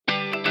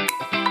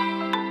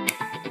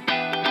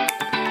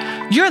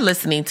You're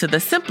listening to the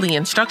Simply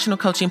Instructional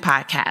Coaching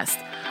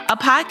Podcast, a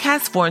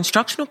podcast for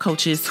instructional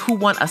coaches who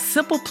want a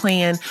simple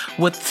plan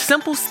with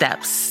simple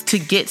steps to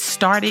get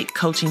started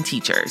coaching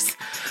teachers.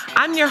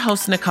 I'm your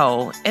host,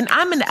 Nicole, and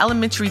I'm an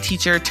elementary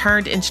teacher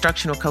turned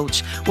instructional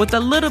coach with a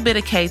little bit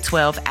of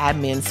K-12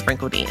 admin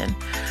sprinkled in.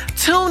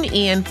 Tune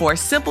in for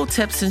simple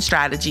tips and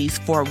strategies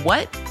for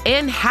what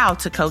and how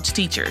to coach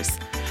teachers.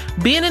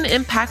 Being an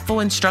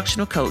impactful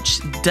instructional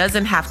coach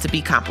doesn't have to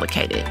be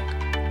complicated.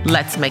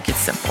 Let's make it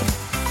simple.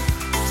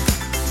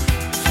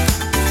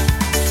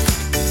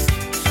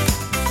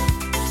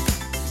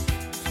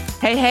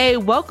 Hey,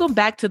 welcome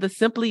back to the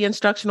Simply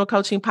Instructional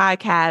Coaching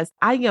Podcast.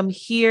 I am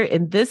here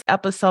in this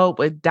episode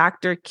with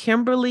Dr.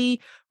 Kimberly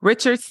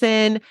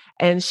Richardson,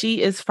 and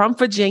she is from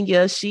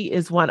Virginia. She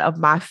is one of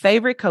my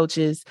favorite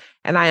coaches,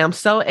 and I am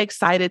so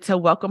excited to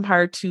welcome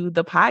her to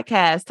the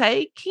podcast.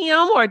 Hey,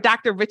 Kim, or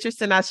Dr.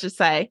 Richardson, I should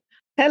say.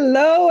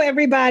 Hello,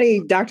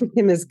 everybody. Dr.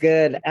 Kim is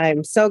good.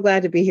 I'm so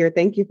glad to be here.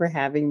 Thank you for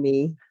having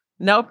me.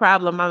 No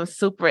problem. I'm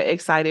super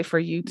excited for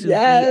you to be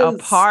a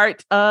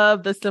part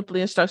of the Simply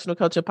Instructional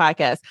Coaching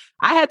Podcast.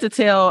 I had to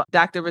tell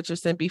Dr.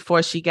 Richardson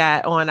before she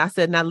got on, I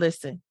said, now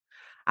listen,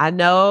 I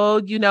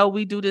know,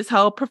 we do this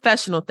whole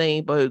professional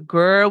thing, but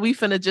girl, we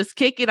finna just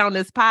kick it on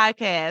this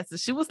podcast. And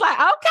she was like,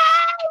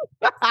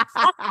 okay.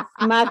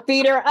 My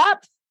feet are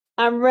up.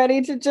 I'm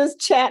ready to just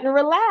chat and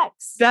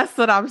relax. That's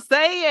what I'm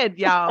saying,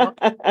 y'all.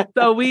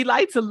 So we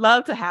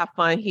love to have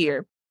fun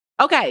here.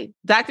 Okay,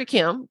 Dr.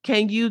 Kim,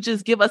 can you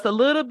just give us a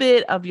little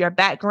bit of your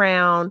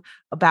background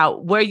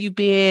about where you've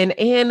been?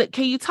 And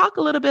can you talk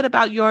a little bit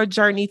about your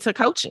journey to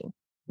coaching?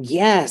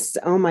 Yes.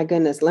 Oh, my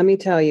goodness. Let me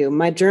tell you,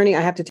 my journey,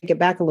 I have to take it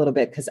back a little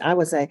bit because I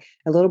was a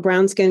little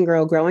brown-skinned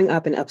girl growing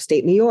up in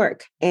upstate New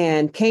York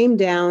and came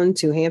down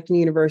to Hampton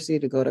University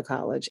to go to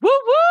college. Woo,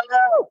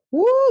 woo!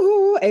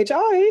 Woo!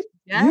 HI!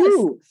 Yes.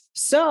 Woo.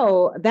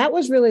 So that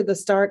was really the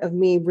start of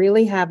me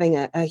really having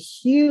a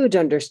huge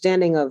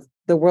understanding of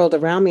the world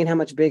around me and how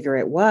much bigger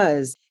it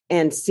was,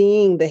 and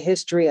seeing the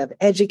history of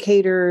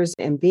educators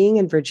and being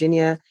in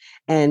Virginia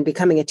and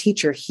becoming a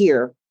teacher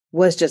here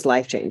was just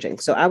life-changing.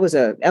 So I was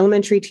an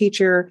elementary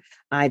teacher.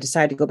 I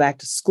decided to go back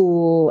to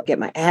school, get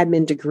my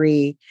admin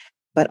degree,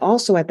 but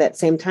also at that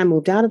same time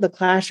moved out of the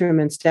classroom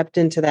and stepped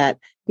into that,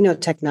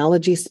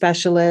 technology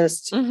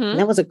specialist. Mm-hmm. And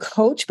I was a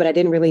coach, but I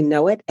didn't really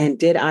know it. And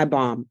did I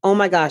bomb? Oh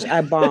my gosh,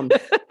 I bombed.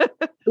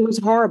 It was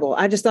horrible.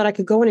 I just thought I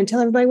could go in and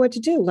tell everybody what to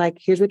do. Like,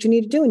 here's what you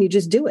need to do. And you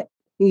just do it.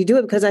 And you do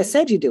it because I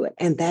said you do it.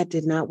 And that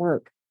did not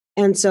work.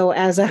 And so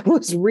as I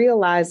was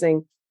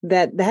realizing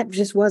that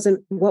just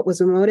wasn't what was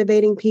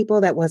motivating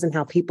people, that wasn't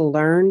how people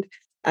learned,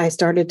 I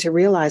started to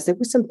realize there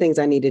were some things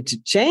I needed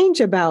to change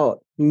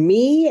about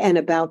me and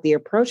about the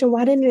approach. And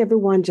why didn't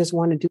everyone just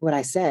want to do what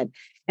I said?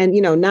 And,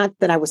 not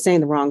that I was saying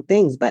the wrong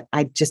things, but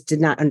I just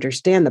did not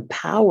understand the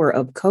power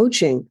of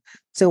coaching.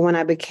 So when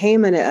I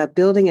became a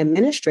building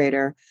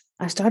administrator,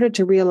 I started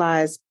to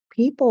realize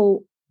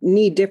people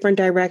need different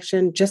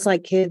direction, just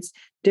like kids,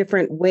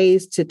 different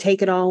ways to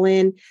take it all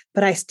in.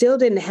 But I still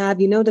didn't have,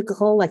 the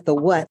whole, like the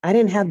what. I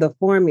didn't have the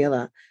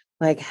formula.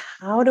 Like,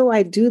 how do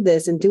I do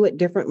this and do it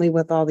differently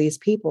with all these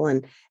people?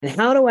 And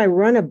how do I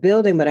run a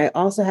building, but I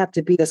also have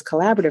to be this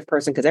collaborative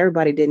person because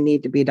everybody didn't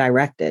need to be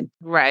directed.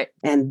 Right.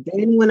 And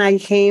then when I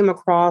came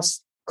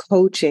across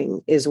coaching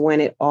is when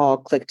it all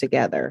clicked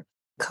together.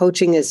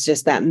 Coaching is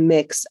just that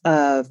mix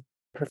of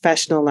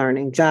professional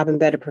learning, job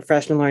embedded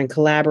professional learning,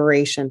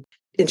 collaboration,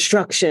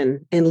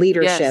 instruction, and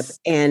leadership. Yes.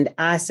 And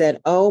I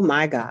said, oh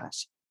my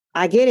gosh,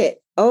 I get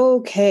it.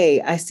 Okay,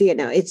 I see it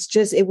now.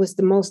 It was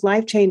the most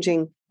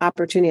life-changing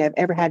opportunity I've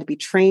ever had to be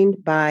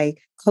trained by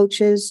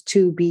coaches,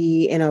 to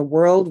be in a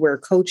world where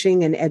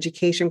coaching and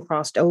education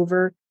crossed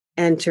over,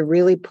 and to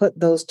really put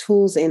those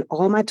tools in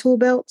all my tool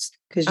belts,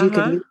 because you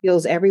can use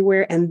skills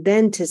everywhere. And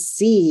then to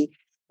see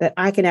that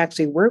I can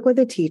actually work with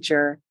a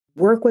teacher,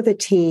 work with a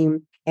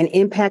team, and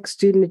impact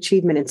student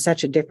achievement in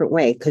such a different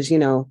way. Because,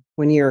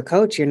 when you're a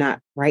coach, you're not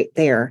right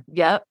there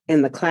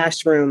in the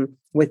classroom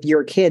with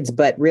your kids,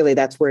 but really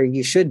that's where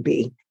you should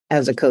be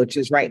as a coach,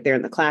 is right there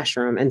in the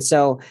classroom. And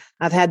so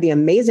I've had the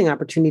amazing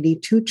opportunity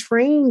to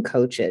train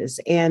coaches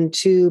and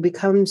to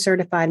become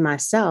certified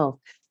myself.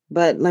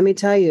 But let me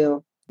tell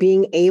you,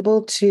 being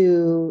able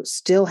to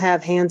still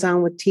have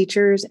hands-on with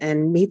teachers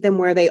and meet them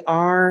where they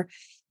are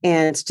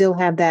and still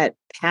have that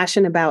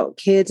passion about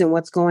kids and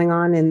what's going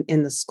on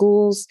in the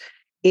schools,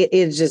 it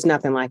is just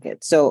nothing like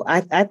it. So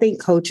I think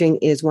coaching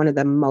is one of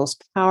the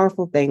most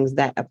powerful things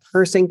that a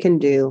person can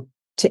do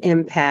to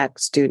impact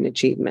student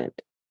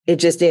achievement. It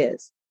just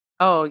is.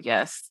 Oh,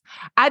 yes.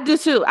 I do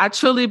too. I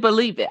truly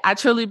believe it. I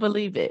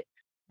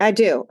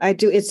do.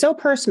 It's so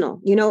personal.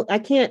 I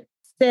can't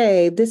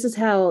say this is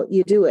how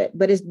you do it,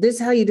 but is this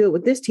how you do it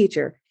with this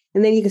teacher?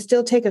 And then you can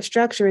still take a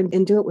structure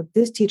and do it with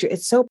this teacher.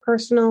 It's so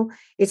personal.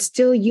 It's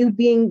still you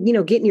being,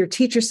 getting your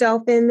teacher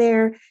self in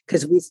there,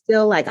 because we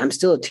still I'm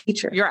still a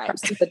teacher. You're right. I'm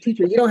still a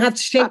teacher. You don't have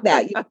to shake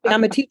that.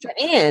 I'm a teacher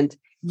and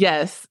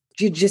yes,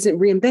 you just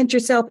reinvent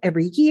yourself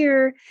every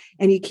year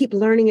and you keep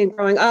learning and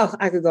growing. Oh,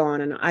 I could go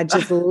on and on.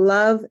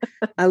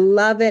 I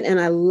love it. And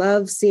I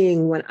love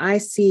seeing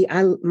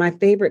my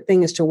favorite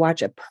thing is to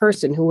watch a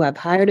person who I've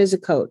hired as a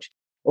coach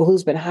or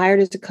who's been hired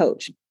as a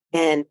coach.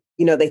 And,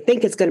 they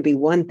think it's going to be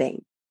one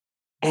thing.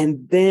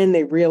 And then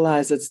they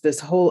realize it's this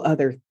whole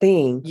other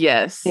thing.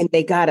 Yes. And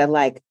they got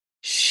to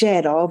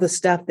shed all the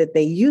stuff that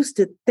they used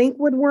to think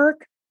would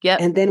work. Yep.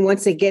 And then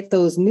once they get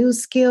those new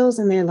skills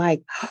and they're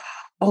like,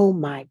 oh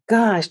my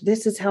gosh,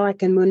 this is how I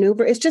can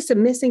maneuver. It's just a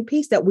missing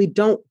piece that we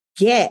don't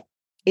get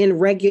in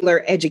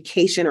regular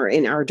education or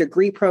in our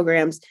degree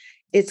programs.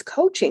 It's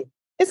coaching.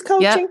 It's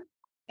coaching. Yep.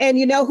 And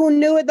you know who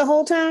knew it the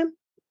whole time?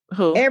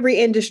 Who? Every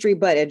industry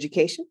but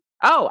education.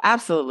 Oh,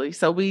 absolutely.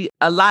 So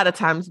a lot of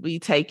times we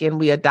take and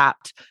we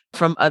adopt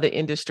from other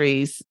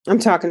industries. I'm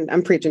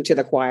preaching to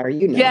the choir,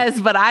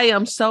 Yes, but I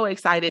am so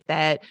excited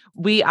that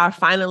we are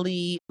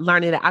finally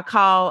learning it. I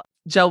call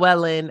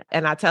Joellen,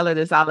 and I tell her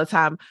this all the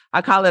time,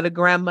 I call her the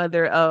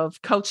grandmother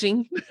of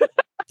coaching.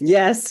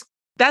 Yes.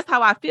 That's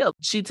how I feel.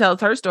 She tells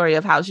her story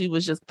of how she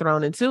was just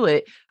thrown into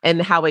it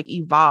and how it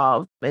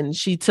evolved. And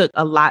she took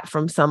a lot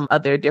from some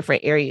other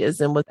different areas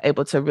and was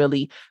able to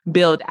really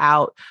build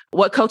out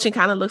what coaching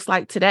kind of looks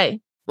like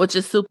today, which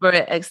is super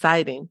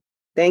exciting.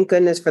 Thank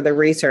goodness for the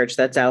research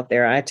that's out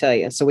there, I tell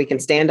you, so we can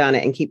stand on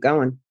it and keep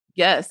going.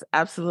 Yes,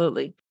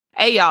 absolutely.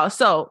 Hey, y'all.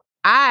 So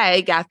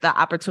I got the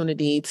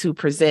opportunity to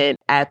present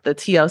at the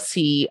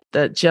TLC,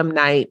 the Gym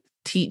Night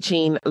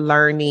Teaching,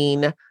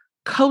 Learning,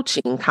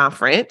 Coaching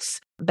Conference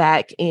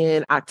back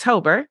in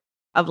October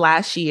of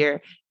last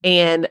year.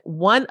 And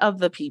one of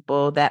the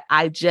people that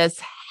I just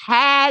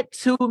had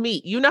to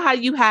meet, you know how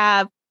you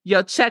have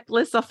your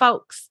checklist of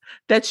folks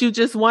that you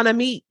just want to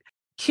meet?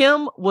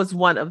 Kim was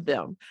one of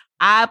them.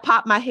 I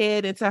popped my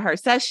head into her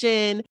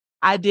session.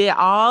 I did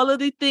all of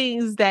the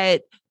things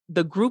that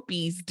the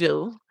groupies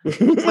do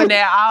when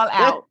they're all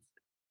out.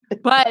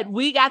 But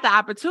we got the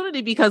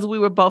opportunity because we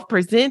were both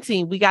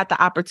presenting. We got the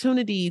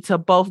opportunity to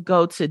both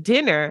go to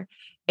dinner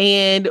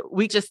and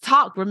we just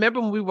talked. Remember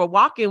when we were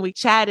walking, we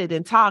chatted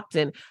and talked,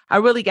 and I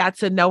really got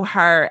to know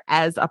her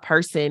as a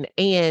person.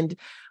 And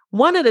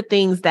one of the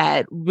things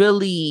that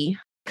really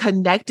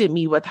connected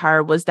me with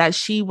her was that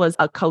she was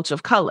a coach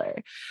of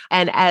color.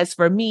 And as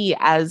for me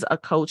as a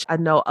coach, I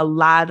know a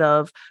lot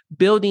of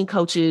building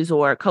coaches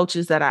or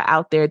coaches that are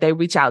out there, they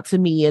reach out to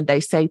me and they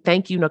say,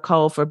 thank you,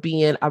 Nicole, for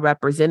being a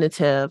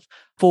representative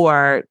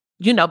for,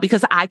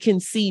 because I can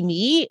see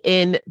me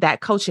in that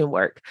coaching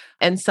work.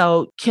 And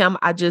so, Kim,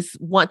 I just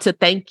want to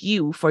thank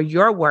you for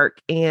your work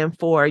and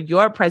for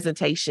your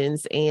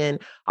presentations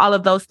and all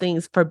of those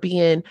things for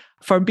being,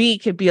 for me,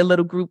 could be a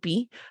little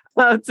groupie.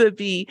 To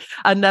be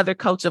another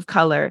coach of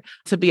color,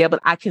 to be able,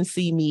 I can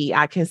see me,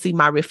 I can see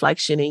my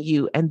reflection in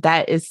you. And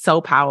that is so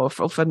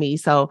powerful for me.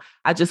 So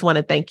I just want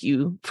to thank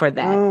you for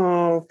that.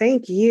 Oh,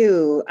 thank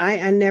you.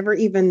 I never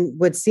even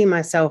would see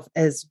myself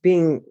as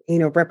being,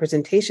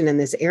 representation in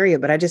this area,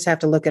 but I just have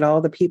to look at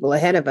all the people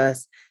ahead of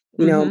us,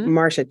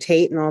 Marsha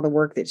Tate and all the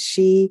work that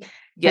she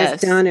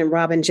has done, and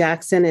Robin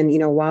Jackson. And,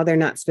 while they're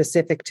not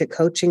specific to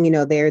coaching,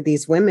 they're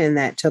these women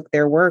that took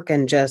their work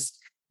and just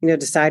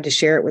decide to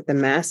share it with the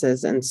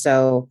masses. And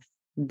so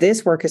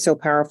this work is so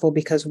powerful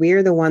because we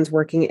are the ones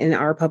working in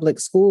our public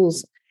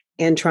schools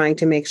and trying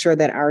to make sure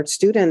that our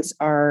students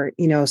are,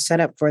 set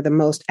up for the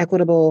most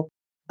equitable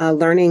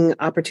learning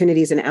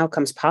opportunities and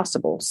outcomes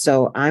possible.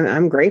 So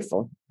I'm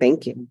grateful.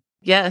 Thank you.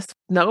 Yes,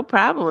 no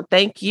problem.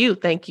 Thank you.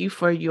 Thank you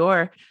for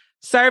your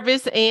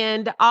service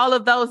and all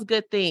of those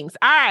good things.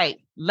 All right,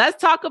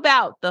 let's talk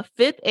about the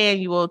 5th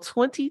annual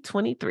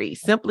 2023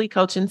 Simply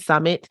Coaching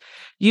Summit.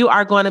 You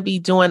are going to be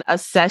doing a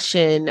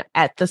session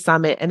at the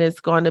summit, and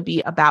it's going to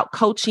be about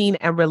coaching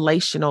and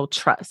relational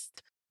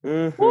trust.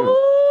 Mm-hmm.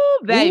 Ooh,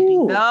 baby,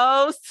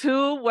 those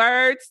two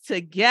words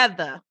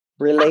together.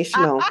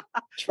 Relational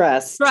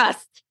trust.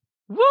 Trust.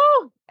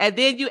 Woo! And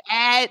then you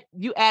add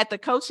the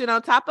coaching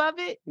on top of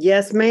it.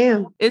 Yes,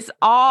 ma'am. It's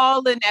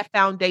all in that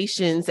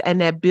foundations and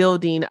that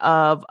building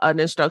of an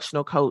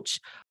instructional coach.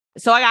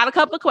 So I got a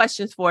couple of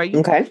questions for you.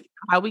 Okay.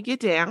 How we get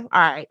down. All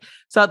right.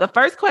 So the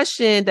first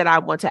question that I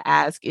want to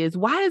ask is,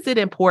 why is it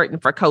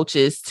important for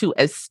coaches to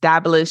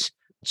establish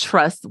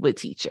trust with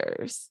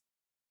teachers?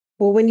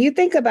 Well, when you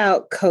think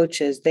about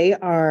coaches, they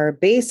are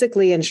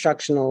basically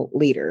instructional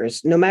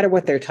leaders, no matter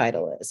what their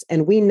title is.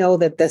 And we know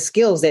that the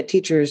skills that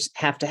teachers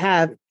have to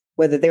have,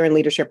 whether they're in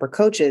leadership or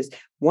coaches,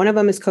 one of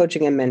them is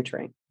coaching and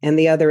mentoring, and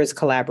the other is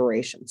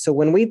collaboration. So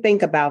when we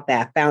think about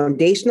that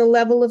foundational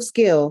level of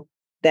skill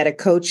that a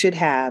coach should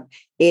have,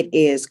 it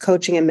is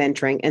coaching and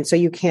mentoring. And so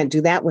you can't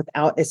do that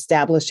without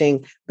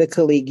establishing the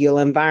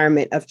collegial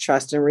environment of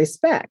trust and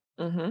respect.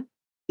 Mm-hmm.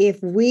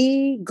 If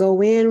we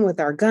go in with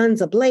our guns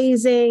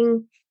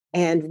a-blazing,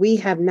 and we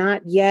have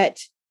not yet,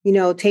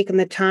 taken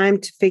the time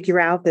to figure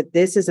out that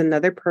this is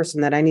another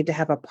person that I need to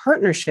have a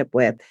partnership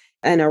with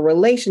and a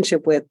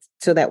relationship with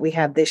so that we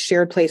have this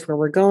shared place where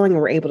we're going and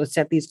we're able to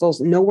set these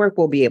goals, no work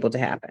will be able to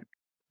happen.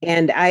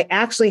 And I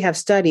actually have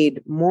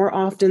studied more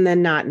often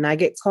than not, and I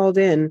get called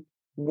in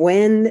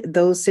when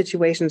those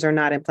situations are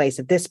not in place.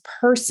 If this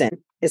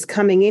person is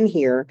coming in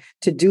here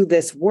to do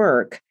this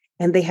work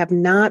and they have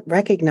not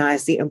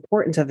recognized the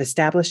importance of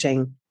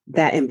establishing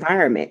that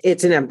environment.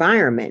 It's an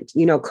environment.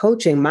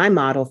 Coaching, my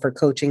model for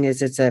coaching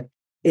is it's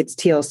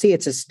TLC,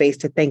 it's a space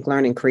to think,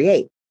 learn, and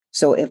create.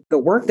 So if the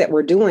work that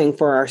we're doing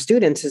for our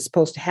students is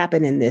supposed to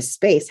happen in this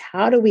space,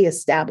 how do we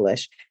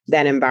establish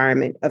that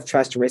environment of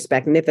trust and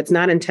respect? And if it's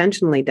not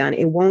intentionally done,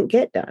 it won't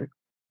get done.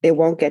 It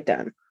won't get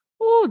done.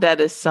 Oh,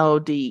 that is so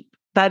deep.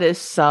 That is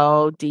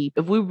so deep.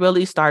 If we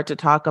really start to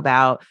talk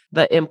about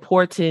the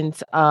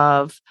importance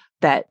of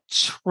that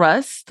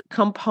trust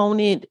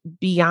component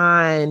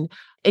beyond,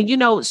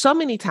 and so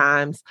many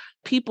times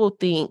people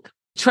think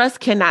trust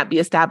cannot be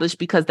established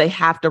because they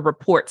have to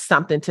report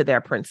something to their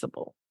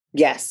principal.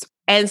 Yes.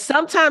 And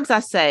sometimes I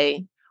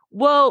say,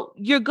 well,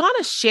 you're going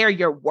to share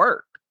your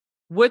work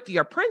with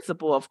your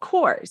principal, of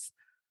course,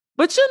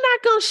 but you're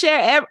not going to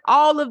share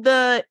all of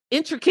the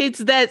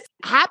intricacies that's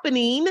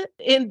happening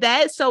in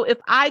that. So if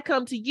I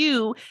come to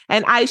you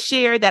and I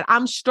share that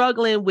I'm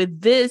struggling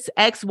with this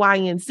X, Y,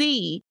 and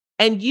Z,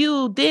 and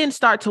you then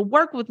start to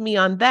work with me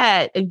on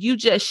that, and you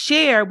just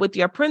share with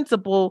your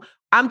principal,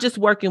 I'm just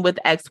working with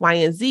X, Y,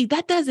 and Z.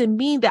 That doesn't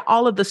mean that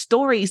all of the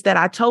stories that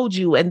I told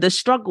you and the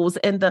struggles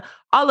and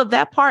all of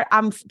that part,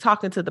 I'm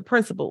talking to the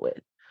principal with,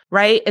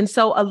 right? And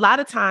so a lot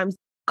of times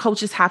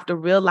coaches have to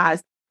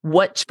realize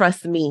what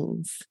trust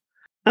means.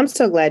 I'm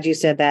so glad you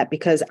said that,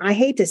 because I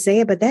hate to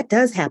say it, but that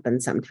does happen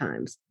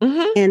sometimes.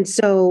 Mm-hmm. And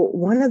so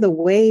one of the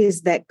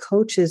ways that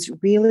coaches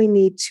really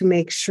need to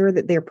make sure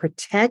that they're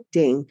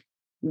protecting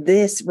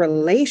this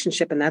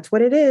relationship, and that's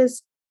what it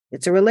is.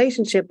 It's a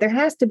relationship. There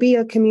has to be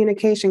a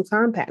communication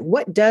compact.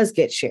 What does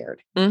get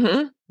shared?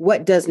 Mm-hmm.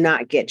 What does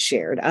not get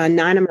shared?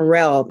 Nina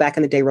Morrell back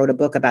in the day wrote a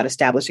book about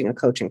establishing a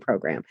coaching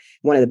program.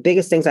 One of the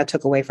biggest things I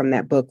took away from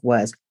that book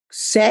was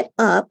set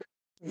up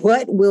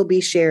what will be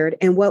shared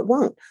and what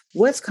won't,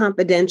 what's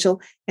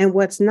confidential and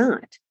what's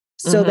not,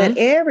 so that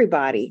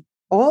everybody,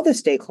 all the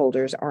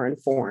stakeholders are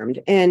informed.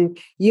 And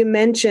you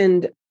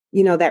mentioned,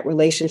 that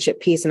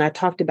relationship piece, and I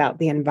talked about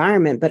the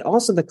environment, but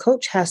also the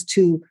coach has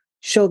to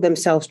show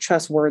themselves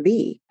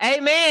trustworthy.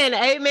 Amen.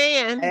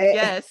 Amen.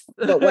 Yes.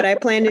 But what I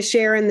plan to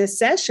share in this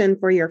session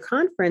for your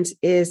conference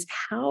is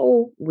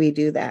how we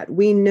do that.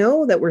 We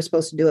know that we're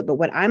supposed to do it, but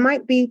what I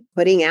might be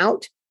putting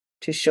out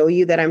to show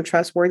you that I'm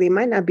trustworthy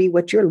might not be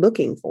what you're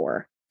looking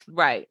for.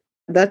 Right.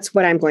 That's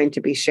what I'm going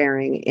to be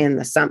sharing in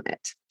the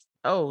summit.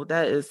 Oh,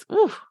 that is,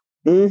 oof.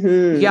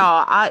 Mm-hmm.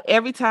 Y'all,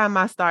 every time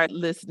I start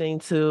listening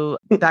to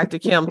Dr.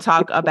 Kim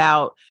talk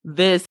about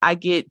this, I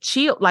get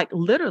chill, like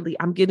literally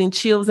I'm getting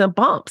chills and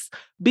bumps,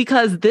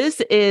 because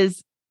this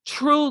is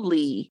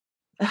truly,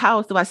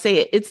 how do I say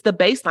it? It's the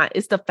baseline.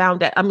 It's the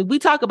foundation. I mean, we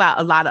talk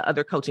about a lot of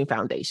other coaching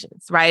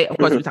foundations, right? Of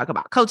course, we talk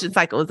about coaching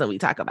cycles, and we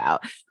talk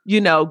about,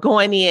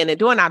 going in and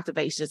doing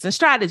observations and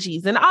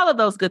strategies and all of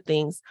those good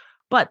things.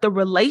 But the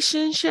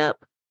relationship,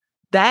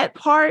 that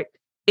part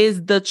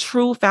is the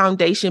true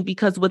foundation,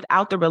 because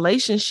without the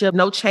relationship,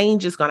 no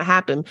change is going to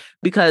happen,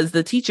 because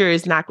the teacher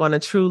is not going to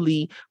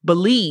truly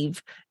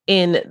believe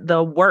in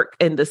the work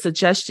and the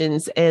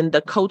suggestions and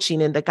the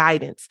coaching and the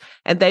guidance.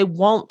 And they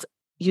won't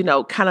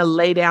kind of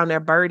lay down their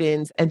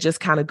burdens and just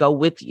kind of go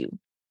with you.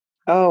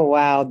 Oh,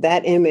 wow.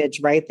 That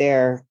image right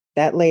there,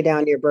 that lay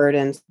down your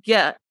burdens.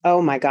 Yeah.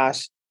 Oh my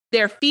gosh.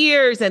 Their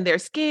fears and their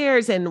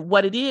scares and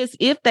what it is,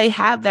 if they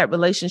have that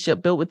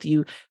relationship built with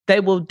you,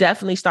 they will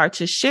definitely start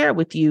to share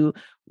with you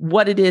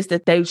what it is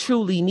that they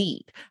truly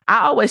need.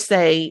 I always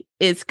say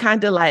it's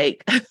kind of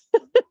like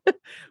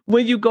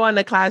when you go in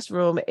the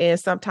classroom and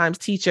sometimes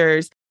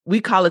teachers,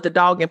 we call it the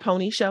dog and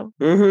pony show.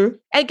 Mm-hmm.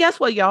 And guess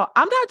what, y'all?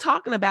 I'm not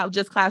talking about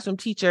just classroom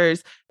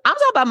teachers. I'm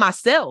talking about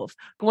myself.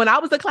 When I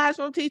was a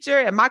classroom teacher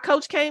and my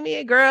coach came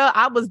in, girl,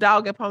 I was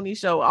dog and pony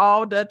show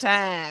all the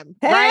time.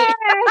 Hey! Right?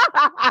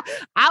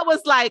 I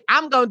was like,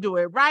 I'm going to do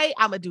it right.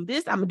 I'm going to do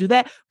this. I'm going to do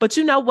that. But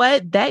you know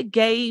what? That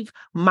gave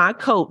my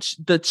coach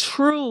the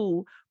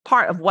true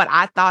part of what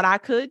I thought I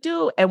could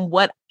do and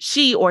what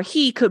she or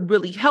he could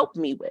really help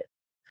me with.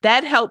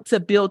 That helped to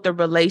build the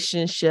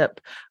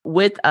relationship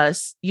with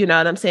us, you know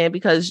what I'm saying?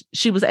 Because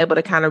she was able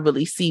to kind of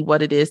really see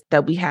what it is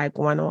that we had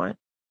going on.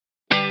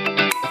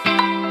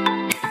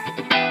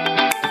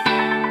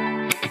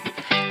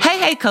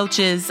 Hey,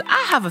 coaches,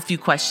 I have a few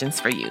questions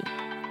for you.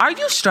 Are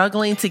you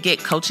struggling to get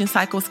coaching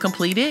cycles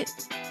completed?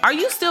 Are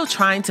you still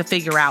trying to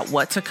figure out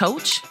what to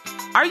coach?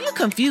 Are you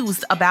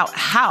confused about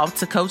how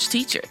to coach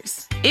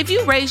teachers? If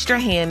you raised your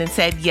hand and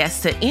said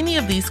yes to any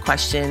of these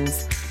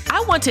questions,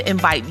 I want to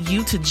invite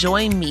you to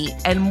join me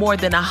and more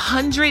than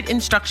 100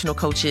 instructional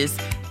coaches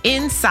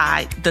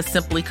inside the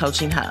Simply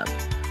Coaching Hub.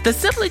 The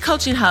Simply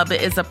Coaching Hub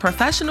is a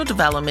professional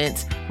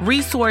development,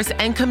 resource,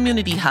 and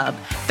community hub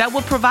that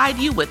will provide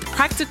you with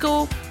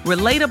practical,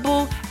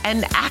 relatable,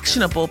 and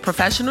actionable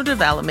professional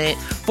development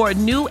for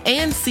new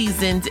and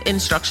seasoned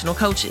instructional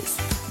coaches.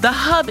 The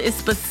hub is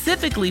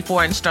specifically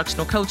for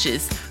instructional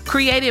coaches,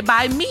 created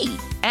by me,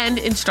 an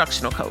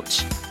instructional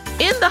coach.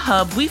 In the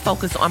hub, we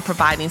focus on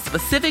providing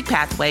specific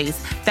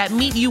pathways that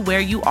meet you where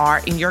you are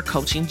in your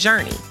coaching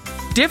journey.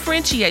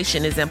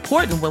 Differentiation is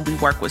important when we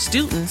work with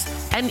students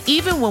and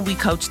even when we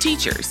coach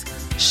teachers.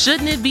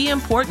 Shouldn't it be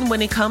important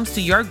when it comes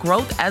to your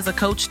growth as a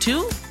coach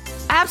too?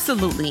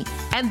 Absolutely.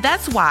 And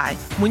that's why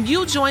when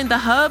you join the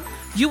Hub,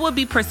 you will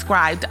be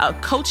prescribed a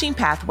coaching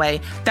pathway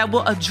that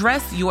will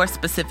address your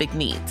specific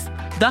needs.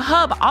 The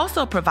Hub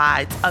also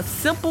provides a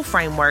simple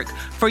framework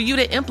for you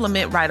to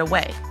implement right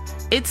away.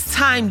 It's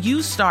time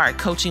you start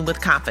coaching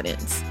with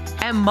confidence.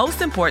 And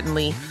most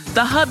importantly,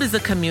 the Hub is a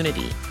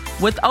community.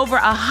 With over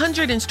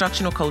 100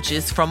 instructional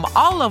coaches from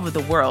all over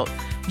the world,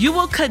 you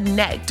will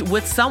connect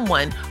with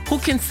someone who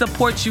can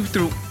support you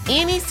through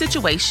any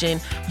situation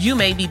you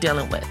may be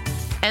dealing with.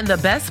 And the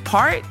best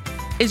part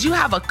is you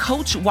have a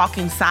coach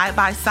walking side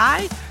by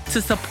side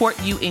to support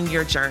you in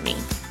your journey.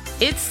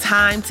 It's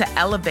time to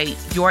elevate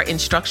your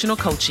instructional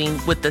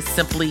coaching with the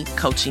Simply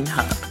Coaching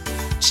Hub.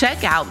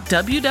 Check out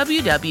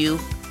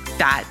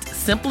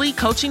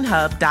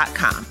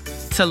www.simplycoachinghub.com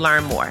to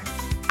learn more.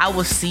 I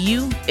will see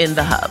you in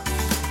the Hub.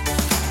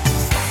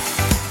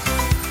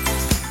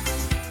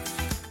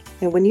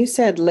 And when you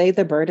said lay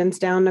the burdens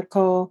down,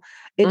 Nicole,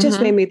 it just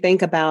made me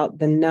think about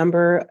the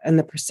number and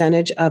the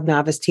percentage of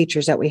novice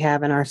teachers that we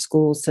have in our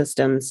school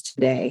systems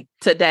today.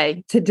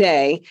 And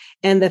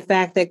the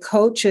fact that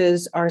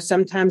coaches are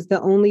sometimes the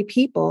only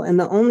people and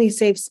the only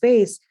safe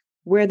space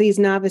where these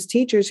novice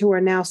teachers, who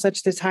are now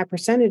such this high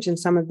percentage in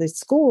some of the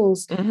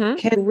schools,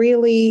 can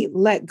really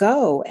let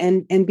go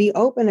and be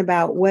open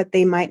about what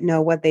they might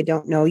know, what they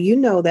don't know. You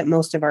know that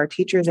most of our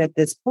teachers at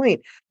this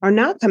point are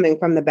not coming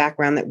from the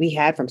background that we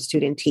had from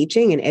student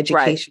teaching and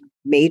education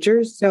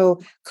majors. So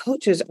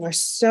coaches are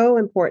so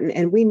important,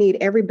 and we need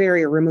every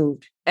barrier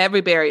removed. Every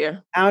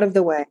barrier. Out of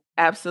the way.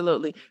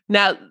 Absolutely.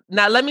 Now,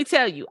 let me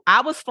tell you, I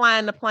was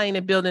flying the plane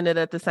and building it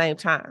at the same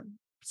time.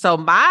 So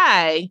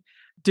my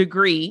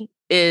degree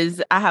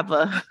is I have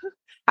a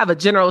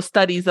general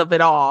studies of it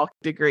all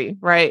degree,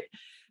 right?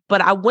 But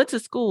I went to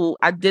school,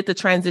 I did the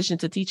transition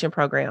to teaching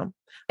program,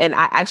 and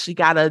I actually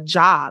got a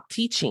job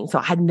teaching.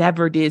 So I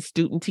never did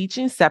student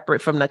teaching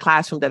separate from the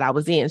classroom that I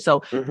was in.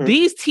 So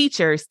these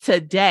teachers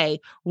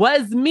today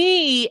was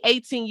me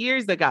 18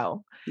 years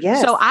ago.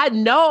 Yes. So I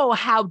know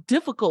how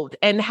difficult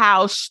and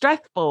how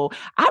stressful.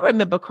 I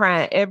remember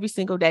crying every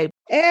single day.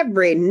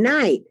 Every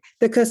night,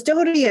 the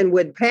custodian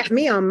would pat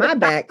me on my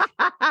back.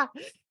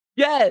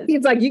 Yes.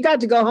 He's like, you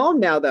got to go home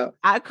now, though.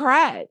 I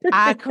cried.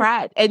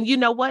 And you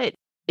know what?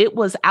 It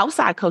was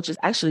outside coaches,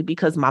 actually,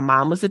 because my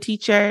mom was a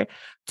teacher.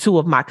 2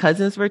 of my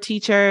cousins were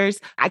teachers.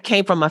 I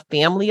came from a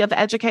family of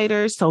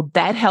educators, so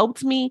that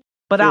helped me.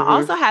 But I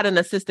also had an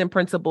assistant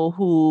principal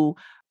who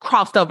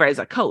crossed over as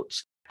a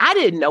coach. I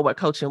didn't know what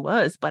coaching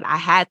was, but I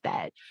had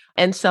that.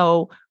 And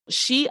so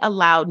she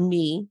allowed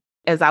me,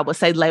 as I would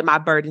say, lay my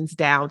burdens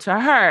down to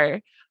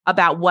her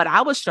about what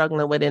I was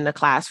struggling with in the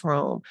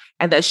classroom,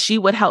 and that she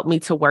would help me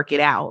to work it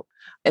out.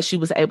 And she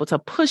was able to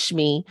push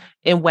me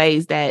in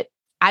ways that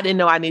I didn't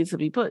know I needed to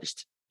be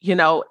pushed, you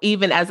know,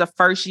 even as a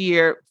first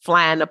year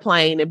flying the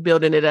plane and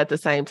building it at the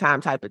same time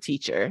type of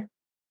teacher.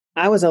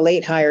 I was a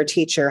late hire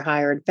teacher,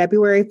 hired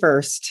February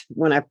 1st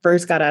when I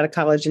first got out of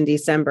college in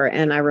December.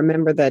 And I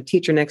remember the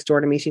teacher next door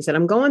to me, she said,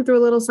 I'm going through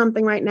a little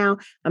something right now.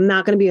 I'm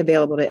not going to be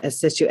available to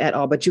assist you at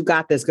all, but you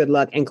got this, good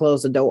luck, and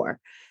close the door.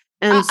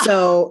 And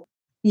so,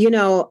 you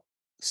know,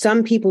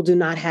 some people do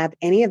not have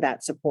any of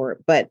that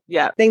support. But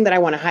the thing that I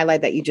want to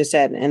highlight that you just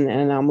said,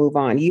 and I'll move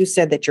on, you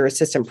said that your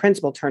assistant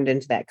principal turned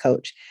into that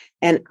coach.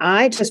 And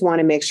I just want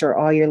to make sure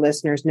all your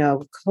listeners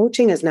know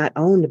coaching is not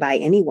owned by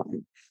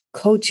anyone.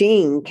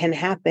 Coaching can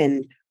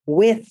happen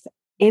with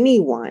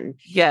anyone.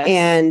 Yes.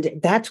 And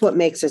that's what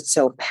makes it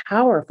so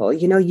powerful.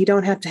 You know, you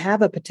don't have to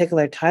have a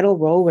particular title,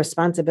 role,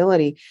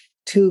 responsibility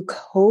to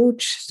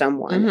coach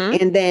someone.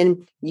 And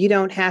then you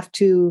don't have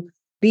to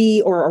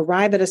be or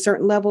arrive at a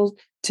certain level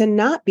to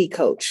not be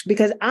coached,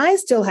 because I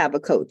still have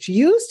a coach.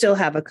 You still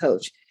have a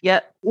coach.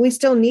 Yep. We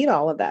still need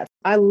all of that.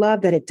 I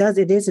love that it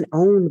isn't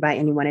owned by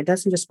anyone. It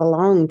doesn't just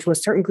belong to a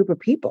certain group of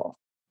people.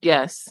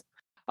 Yes.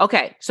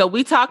 Okay. So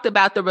we talked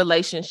about the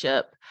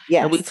relationship.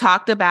 Yes. And we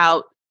talked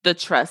about the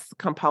trust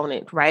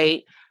component,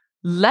 right?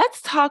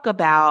 Let's talk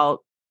about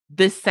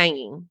this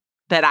saying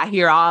that I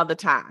hear all the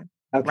time,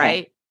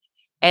 right?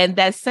 And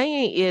that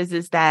saying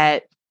is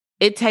that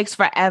it takes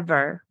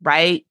forever,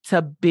 right,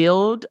 to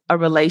build a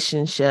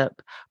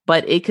relationship,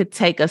 but it could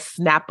take a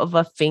snap of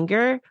a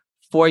finger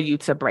for you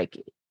to break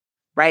it,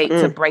 right?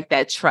 To break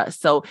that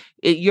trust. So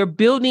you're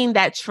building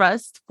that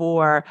trust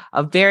for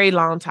a very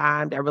long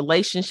time, that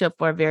relationship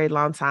for a very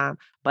long time,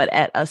 but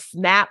at a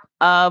snap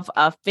of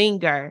a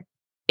finger,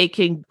 it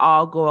can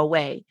all go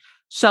away.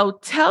 So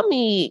tell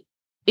me,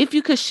 if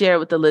you could share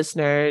with the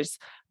listeners,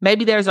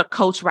 maybe there's a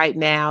coach right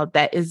now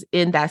that is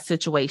in that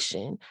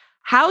situation.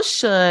 How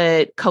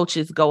should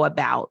coaches go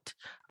about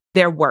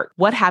their work?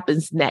 What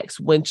happens next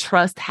when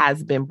trust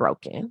has been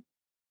broken?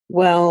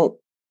 Well,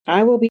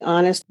 I will be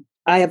honest.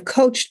 I have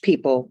coached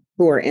people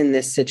who are in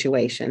this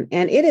situation,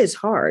 and it is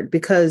hard,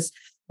 because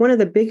one of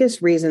the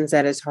biggest reasons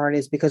that is hard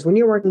is because when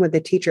you're working with a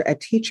teacher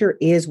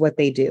is what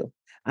they do.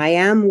 I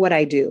am what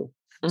I do.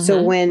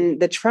 So when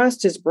the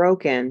trust is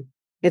broken,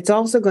 It's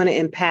also going to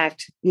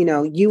impact,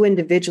 you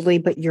individually,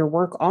 but your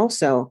work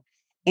also.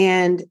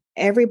 And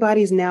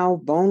everybody's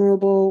now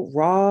vulnerable,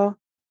 raw,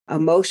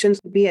 emotions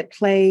could be at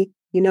play.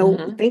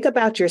 Think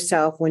about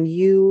yourself when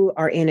you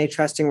are in a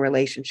trusting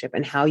relationship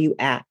and how you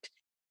act,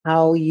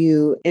 how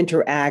you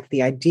interact,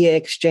 the idea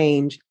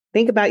exchange.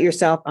 Think about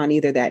yourself on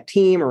either that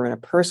team or in a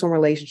personal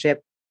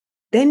relationship.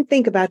 Then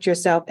think about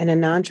yourself in a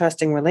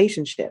non-trusting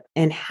relationship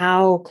and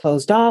how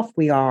closed off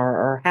we are,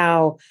 or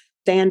how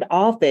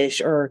standoffish,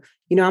 or,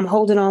 I'm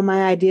holding all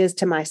my ideas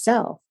to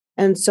myself.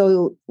 And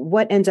so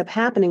what ends up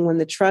happening when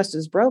the trust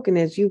is broken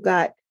is you've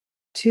got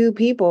two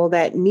people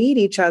that need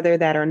each other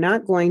that are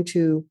not going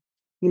to,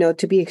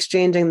 to be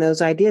exchanging those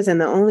ideas.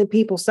 And the only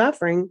people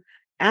suffering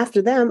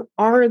after them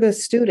are the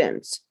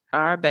students.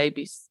 Our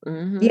babies.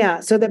 Mm-hmm. Yeah.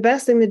 So the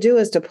best thing to do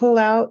is to pull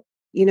out,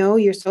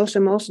 your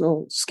social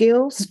emotional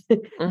skills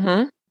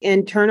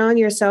and turn on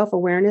your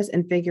self-awareness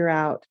and figure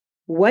out,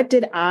 what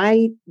did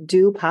I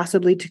do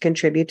possibly to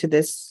contribute to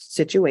this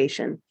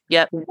situation?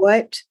 Yep.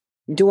 What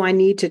do I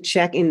need to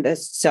check in the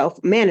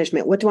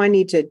self-management? What do I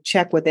need to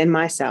check within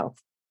myself?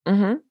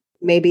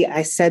 Maybe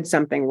I said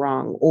something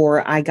wrong,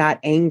 or I got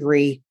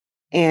angry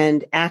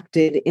and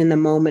acted in the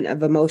moment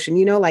of emotion.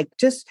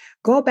 Just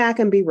go back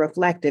and be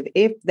reflective.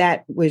 If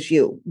that was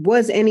you,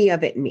 was any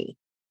of it me?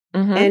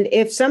 And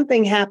if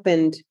something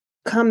happened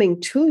coming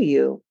to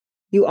you,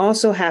 you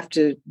also have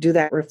to do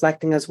that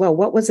reflecting as well.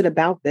 What was it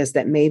about this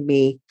that made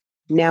me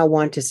now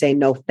want to say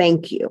no,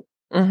 thank you?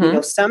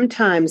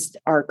 Sometimes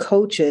our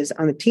coaches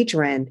on the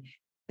teacher end,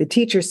 the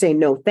teachers say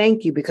no,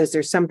 thank you, because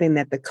there's something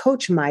that the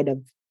coach might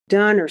have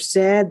done or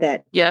said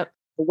that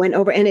went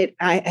over. And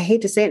I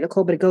hate to say it,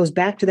 Nicole, but it goes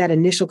back to that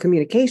initial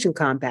communication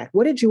compact.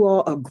 What did you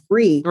all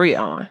agree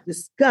on,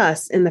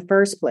 discuss in the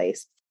first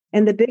place?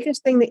 And the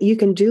biggest thing that you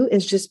can do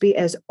is just be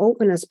as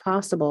open as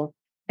possible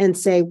and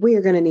say, we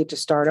are going to need to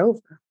start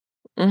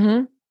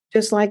over.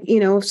 Just like,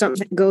 if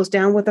something goes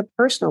down with a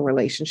personal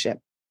relationship,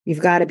 you've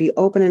got to be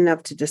open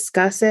enough to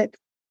discuss it,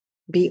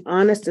 be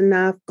honest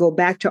enough, go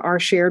back to our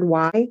shared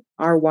why.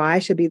 Our why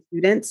should be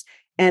students,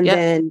 and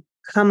then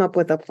come up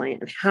with a plan.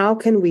 How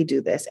can we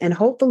do this? And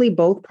hopefully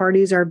both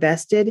parties are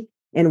vested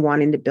in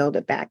wanting to build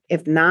it back.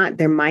 If not,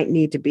 there might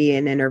need to be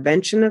an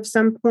intervention of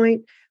some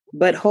point,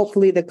 but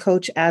hopefully the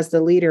coach as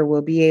the leader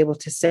will be able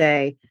to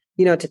say,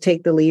 to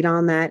take the lead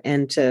on that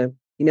and to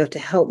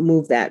help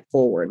move that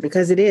forward,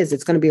 because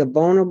it's going to be a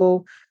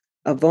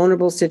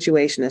vulnerable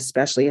situation,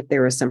 especially if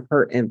there is some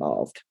hurt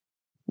involved.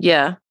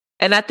 Yeah.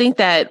 And I think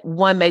that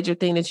one major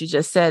thing that you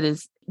just said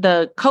is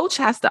the coach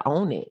has to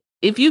own it.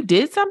 If you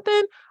did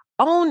something,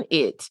 own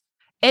it.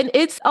 And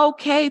it's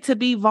okay to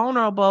be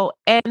vulnerable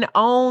and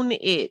own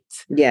it.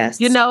 Yes.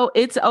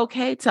 It's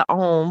okay to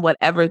own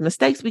whatever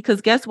mistakes, because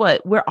guess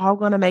what? We're all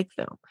going to make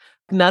them.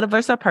 None of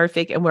us are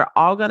perfect, and we're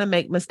all going to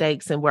make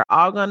mistakes, and we're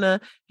all going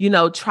to,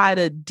 try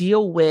to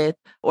deal with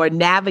or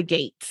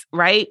navigate,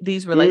 right,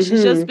 these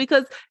relationships,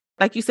 because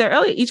like you said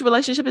earlier, each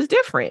relationship is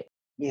different.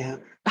 Yeah.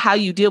 How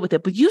you deal with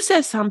it. But you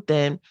said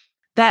something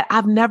that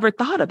I've never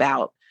thought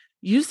about.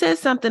 You said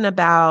something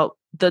about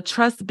the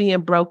trust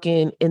being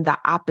broken in the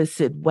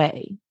opposite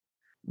way,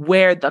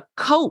 where the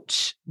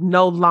coach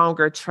no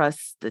longer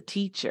trusts the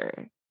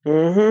teacher.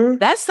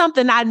 That's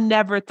something I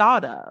never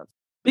thought of,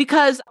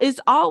 because it's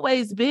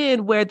always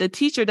been where the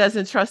teacher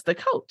doesn't trust the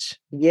coach.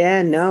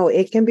 Yeah, no,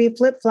 it can be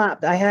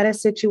flip-flopped. I had a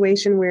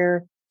situation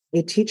where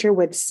a teacher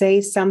would say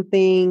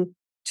something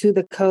to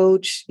the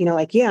coach,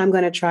 yeah, I'm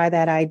going to try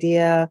that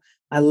idea.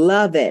 I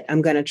love it.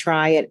 I'm going to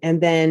try it.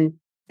 And then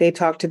they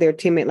talk to their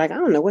teammate, like, I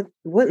don't know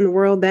what in the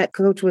world that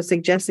coach was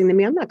suggesting to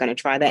me. I'm not going to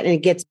try that. And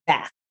it gets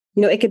back.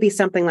 It could be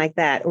something like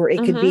that, or it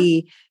could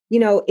be,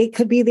 it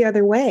could be the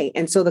other way.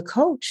 And so the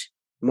coach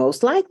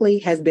most likely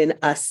has been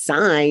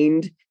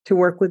assigned to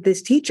work with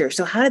this teacher.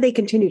 So how do they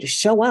continue to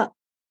show up,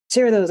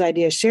 share those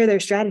ideas, share their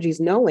strategies,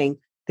 knowing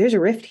there's a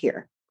rift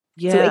here?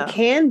 Yeah. So it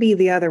can be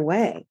the other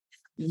way.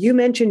 You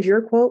mentioned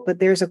your quote, but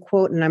there's a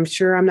quote, and I'm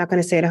sure I'm not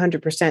going to say it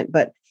 100%,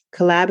 but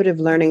collaborative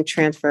learning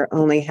transfer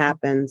only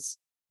happens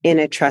in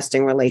a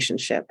trusting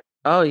relationship.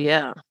 Oh,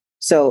 yeah.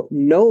 So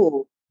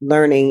no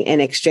learning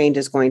and exchange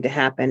is going to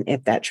happen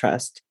if that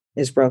trust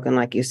is broken,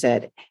 like you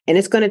said. And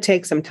it's going to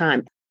take some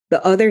time.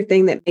 The other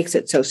thing that makes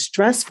it so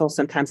stressful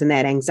sometimes, and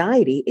that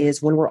anxiety,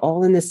 is when we're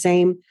all in the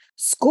same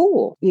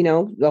school.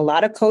 A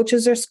lot of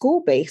coaches are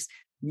school-based.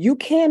 You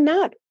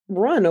cannot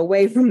run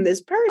away from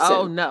this person.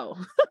 Oh, no.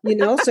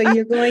 So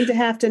you're going to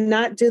have to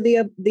not do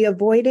the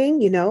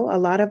avoiding. A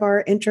lot of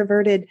our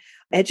introverted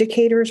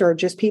educators, or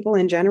just people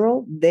in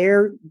general,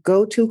 their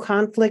go-to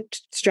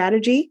conflict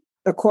strategy,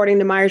 according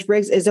to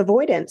Myers-Briggs, is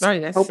avoidance,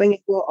 hoping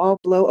it will all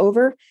blow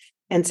over.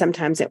 And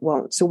sometimes it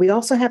won't. So we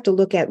also have to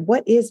look at,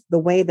 what is the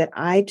way that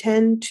I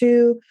tend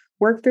to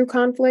work through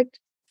conflict?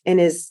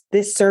 And is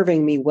this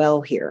serving me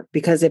well here?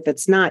 Because if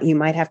it's not, you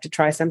might have to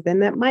try something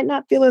that might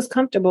not feel as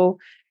comfortable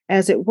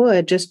as it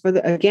would, just for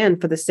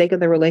the sake of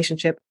the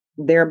relationship,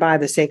 thereby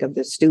the sake of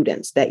the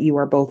students that you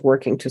are both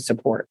working to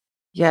support.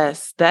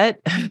 Yes, that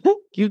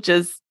you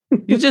just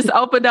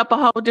opened up a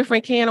whole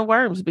different can of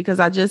worms,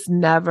 because I just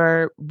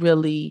never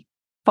really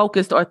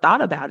focused or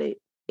thought about it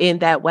in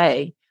that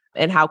way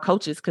and how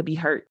coaches could be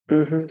hurt.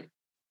 Mm-hmm.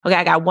 Okay,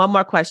 I got one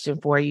more question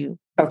for you.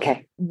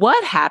 Okay.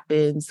 What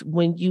happens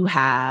when you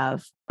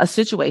have a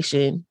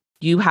situation,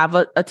 you have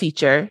a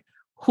teacher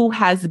who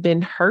has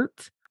been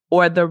hurt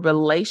or the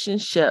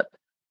relationship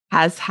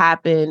has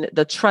happened,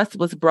 the trust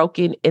was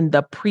broken in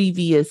the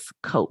previous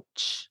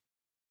coach?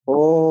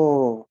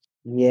 Oh,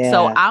 yeah.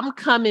 So I'm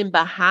coming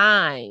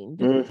behind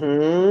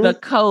the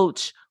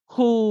coach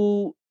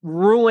who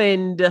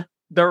ruined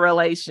the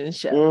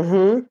relationship.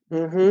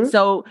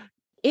 So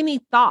any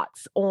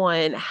thoughts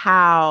on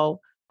how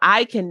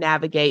I can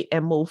navigate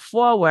and move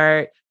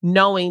forward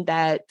knowing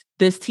that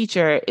this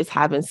teacher is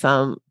having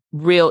some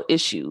real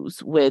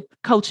issues with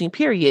coaching,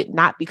 period,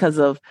 not because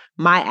of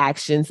my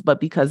actions, but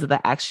because of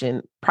the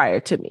action prior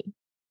to me?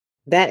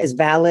 That is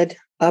valid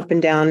up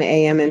and down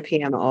AM and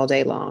PM all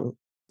day long.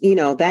 You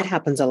know, that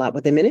happens a lot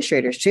with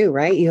administrators too,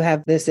 right? You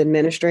have this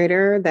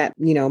administrator that,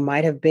 you know,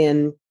 might have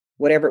been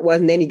whatever it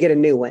was, and then you get a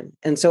new one.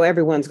 And so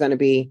everyone's going to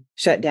be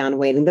shut down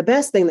waiting. The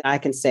best thing that I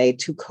can say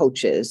to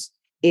coaches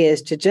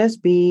is to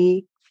just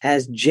be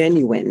as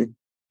genuine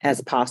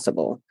as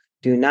possible.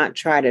 Do not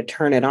try to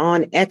turn it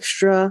on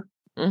extra.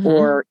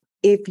 Or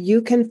if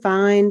you can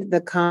find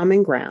the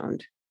common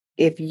ground,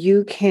 if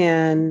you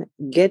can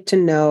get to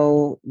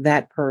know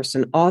that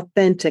person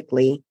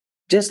authentically,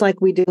 just like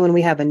we do when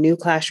we have a new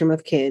classroom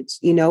of kids,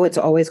 you know, it's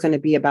always going to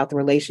be about the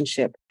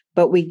relationship,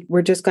 but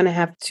we're just going to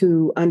have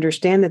to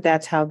understand that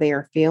that's how they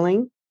are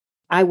feeling.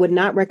 I would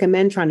not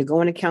recommend trying to go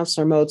into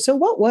counselor mode. So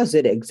what was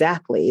it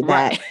exactly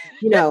that,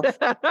 you know,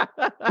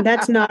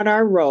 that's not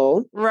our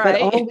role, but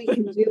all we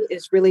can do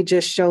is really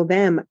just show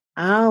them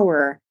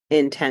our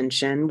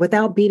intention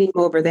without beating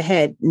over the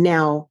head.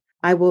 Now,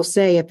 I will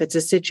say if it's a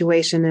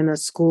situation in a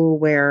school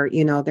where,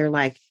 you know, they're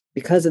like,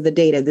 because of the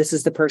data, this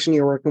is the person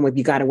you're working with,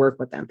 you got to work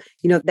with them.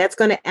 You know, that's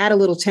going to add a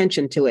little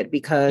tension to it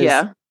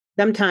because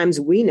sometimes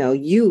we know,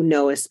 you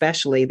know,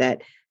 especially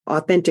that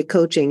authentic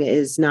coaching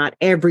is not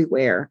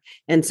everywhere.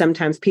 And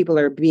sometimes people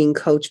are being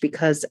coached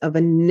because of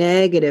a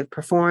negative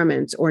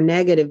performance or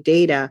negative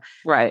data.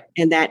 Right.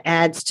 And that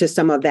adds to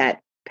some of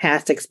that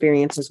past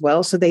experience as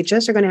well. So they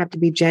just are going to have to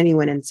be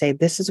genuine and say,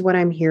 this is what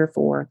I'm here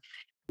for.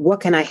 What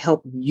can I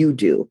help you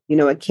do? You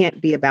know, it can't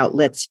be about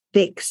let's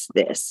fix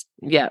this.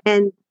 Yeah.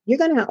 And you're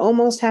going to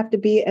almost have to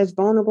be as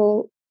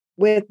vulnerable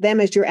with them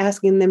as you're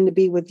asking them to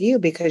be with you,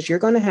 because you're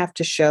going to have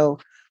to show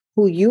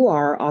who you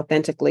are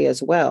authentically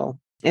as well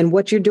and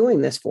what you're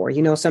doing this for.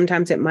 You know,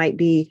 sometimes it might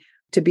be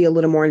to be a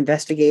little more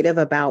investigative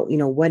about, you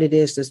know, what it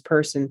is this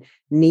person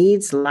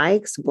needs,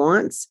 likes,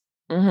 wants.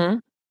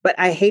 But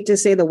I hate to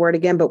say the word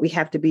again, but we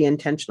have to be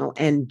intentional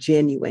and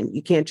genuine.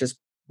 You can't just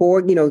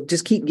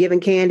just keep giving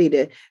candy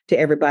to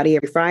everybody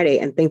every Friday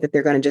and think that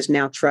they're going to just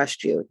now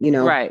trust you. You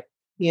know,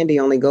 candy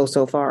only goes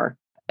so far.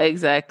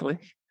 Exactly.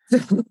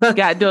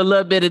 Got to do a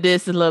little bit of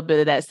this and a little bit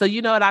of that. So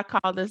you know what I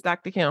call this,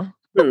 Dr. Kim?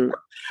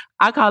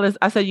 I call this,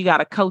 I say you got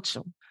to coach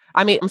them.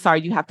 I mean, I'm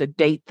sorry, you have to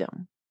date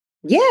them.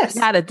 Yes.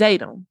 You got to date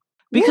them.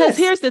 Because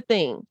here's the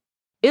thing.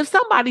 If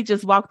somebody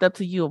just walked up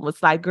to you and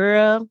was like,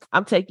 girl,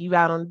 I'm taking you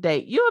out on a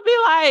date, you would be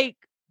like,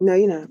 no,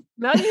 you're not.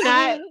 No, you're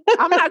not.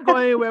 I'm not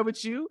going anywhere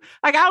with you.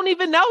 Like, I don't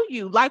even know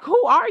you. Like,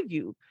 who are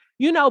you?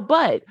 You know,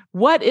 but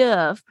what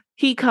if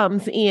he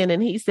comes in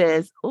and he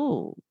says,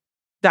 oh,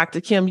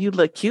 Dr. Kim, you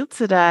look cute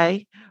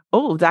today.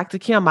 Oh, Dr.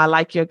 Kim, I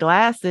like your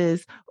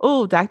glasses.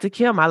 Oh, Dr.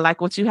 Kim, I like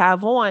what you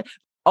have on.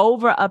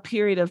 Over a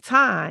period of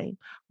time,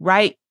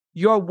 right?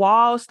 Your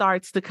wall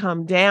starts to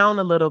come down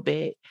a little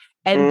bit.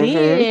 And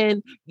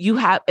then you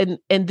have, and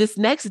this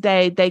next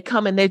day they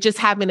come and they're just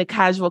having a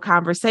casual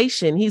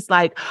conversation. He's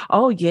like,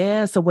 oh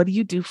yeah, so what do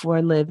you do for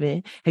a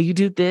living? And you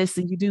do this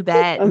and you do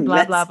that and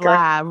blah, blah,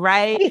 blah,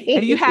 right?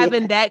 And you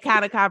having that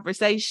kind of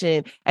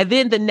conversation. And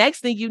then the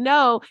next thing you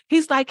know,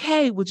 he's like,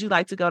 hey, would you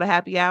like to go to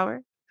happy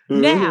hour?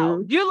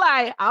 Now you're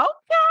like, okay.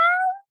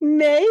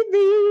 Maybe,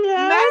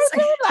 yes.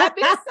 Maybe, let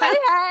me say,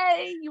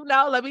 hey, you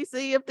know, let me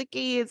see if the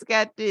kids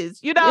got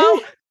this, you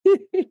know,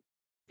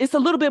 it's a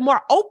little bit more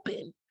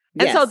open.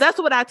 And so that's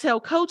what I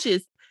tell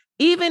coaches,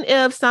 even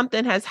if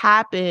something has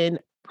happened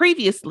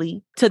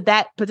previously to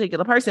that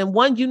particular person,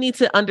 one, you need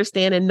to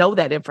understand and know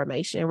that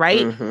information,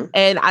 right?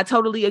 And I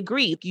totally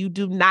agree. You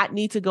do not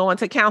need to go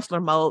into counselor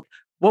mode.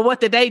 Well, what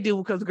did they do?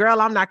 Because girl,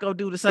 I'm not going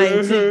to do the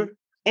same thing.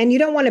 And you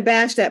don't want to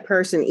bash that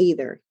person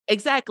either.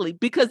 Exactly.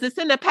 Because it's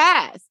in the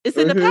past. It's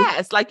in the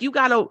past. Like you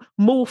got to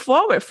move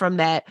forward from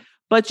that,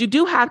 but you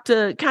do have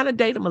to kind of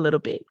date them a little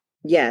bit.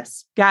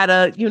 Yes.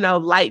 Gotta, you know,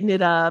 lighten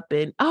it up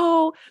and,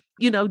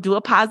 do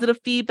a positive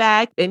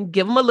feedback and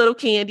give them a little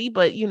candy,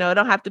 but, you know, it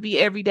don't have to be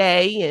every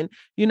day. And,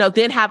 you know,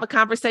 then have a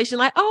conversation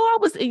like, oh, I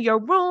was in your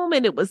room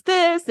and it was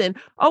this. And,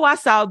 oh, I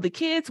saw the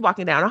kids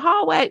walking down the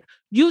hallway.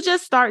 You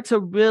just start to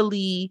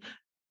really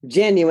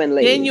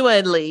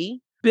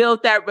genuinely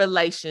build that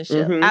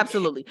relationship.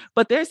 Absolutely.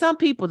 But there's some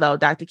people though,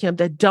 Dr. Kim,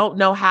 that don't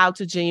know how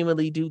to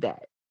genuinely do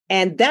that.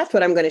 And that's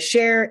what I'm going to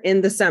share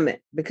in the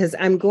summit, because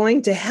I'm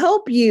going to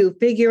help you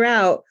figure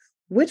out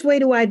which way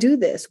do I do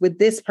this with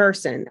this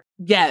person?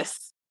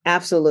 Yes.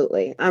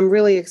 Absolutely. I'm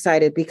really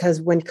excited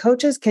because when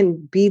coaches can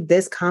be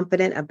this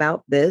confident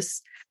about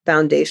this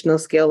foundational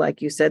skill,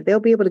 like you said, they'll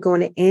be able to go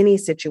into any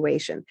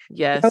situation.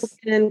 Yes.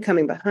 Broken,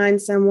 coming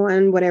behind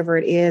someone, whatever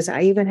it is.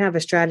 I even have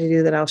a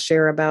strategy that I'll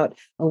share about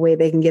a way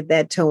they can get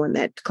that toe in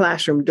that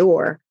classroom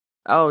door.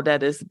 Oh,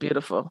 that is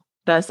beautiful.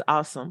 That's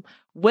awesome.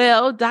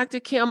 Well, Dr.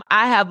 Kim,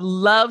 I have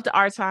loved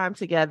our time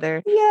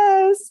together.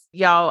 Yes.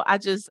 Y'all,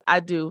 I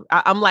do.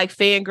 I'm like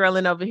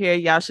fangirling over here.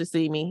 Y'all should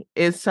see me.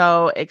 It's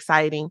so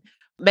exciting.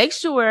 Make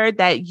sure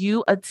that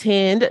you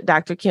attend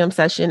Dr. Kim's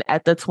session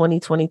at the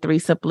 2023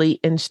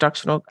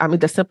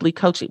 the Simply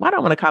Coaching. Why do I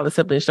want to call it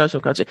Simply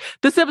Instructional Coaching?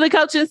 The Simply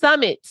Coaching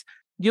Summit.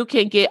 You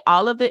can get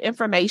all of the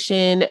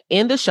information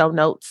in the show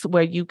notes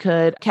where you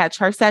could catch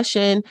her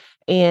session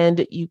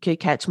and you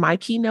could catch my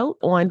keynote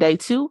on day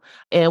 2.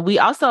 And we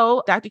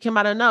also, Dr. Kim,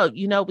 I don't know,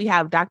 we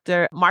have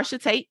Dr. Marsha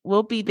Tate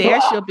will be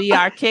there. She'll be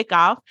our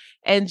kickoff.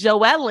 And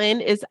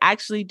Joellen is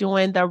actually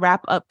doing the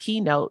wrap-up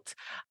keynote.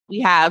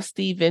 We have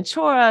Steve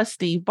Ventura,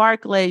 Steve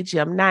Barclay,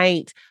 Jim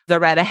Knight,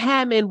 Zaretta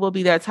Hammond will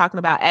be there talking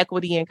about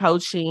equity and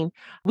coaching.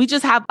 We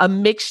just have a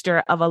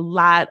mixture of a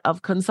lot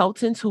of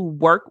consultants who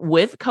work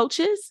with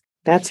coaches.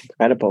 That's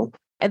incredible.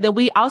 And then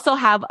we also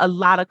have a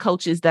lot of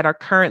coaches that are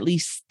currently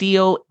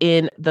still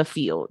in the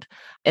field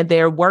and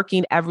they're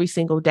working every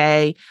single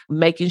day,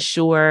 making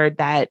sure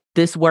that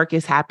this work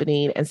is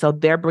happening. And so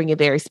they're bringing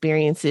their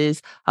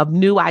experiences of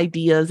new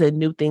ideas and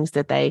new things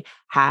that they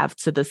have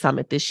to the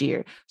summit this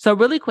year. So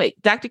really quick,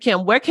 Dr.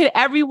 Kim, where can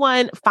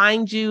everyone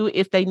find you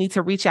if they need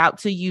to reach out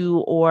to you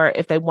or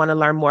if they want to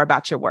learn more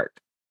about your work?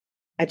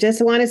 I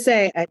just want to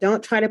say, I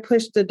don't try to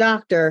push the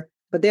doctor,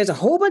 but there's a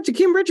whole bunch of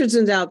Kim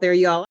Richardsons out there,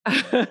 y'all.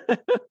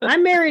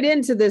 I'm married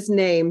into this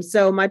name.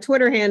 So my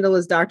Twitter handle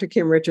is Dr.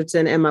 Kim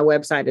Richardson and my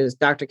website is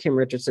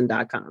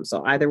drkimrichardson.com.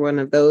 So either one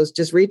of those,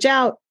 just reach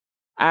out.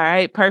 All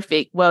right,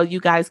 perfect. Well, you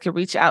guys can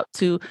reach out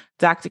to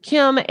Dr.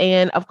 Kim.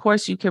 And of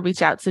course, you can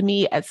reach out to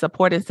me at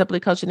Support and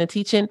Simply Coaching and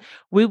Teaching.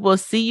 We will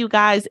see you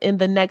guys in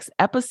the next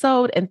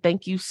episode. And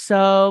thank you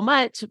so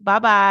much.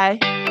 Bye-bye.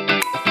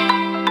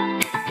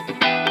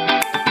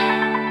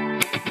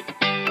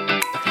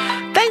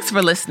 Thanks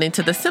for listening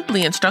to the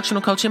Simply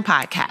Instructional Coaching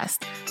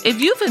Podcast.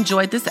 If you've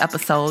enjoyed this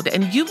episode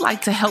and you'd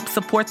like to help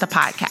support the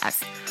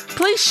podcast,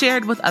 please share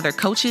it with other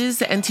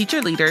coaches and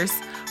teacher leaders,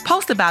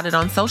 post about it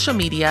on social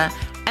media,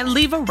 and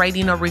leave a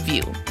rating or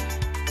review.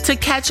 To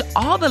catch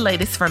all the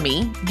latest from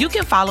me, you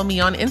can follow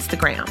me on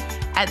Instagram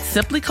at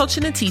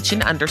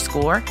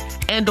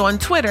simplycoachingandteaching_ and on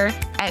Twitter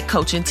at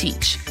Coach and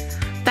Teach.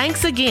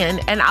 Thanks again,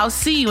 and I'll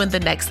see you in the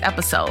next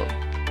episode.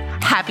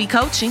 Happy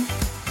coaching.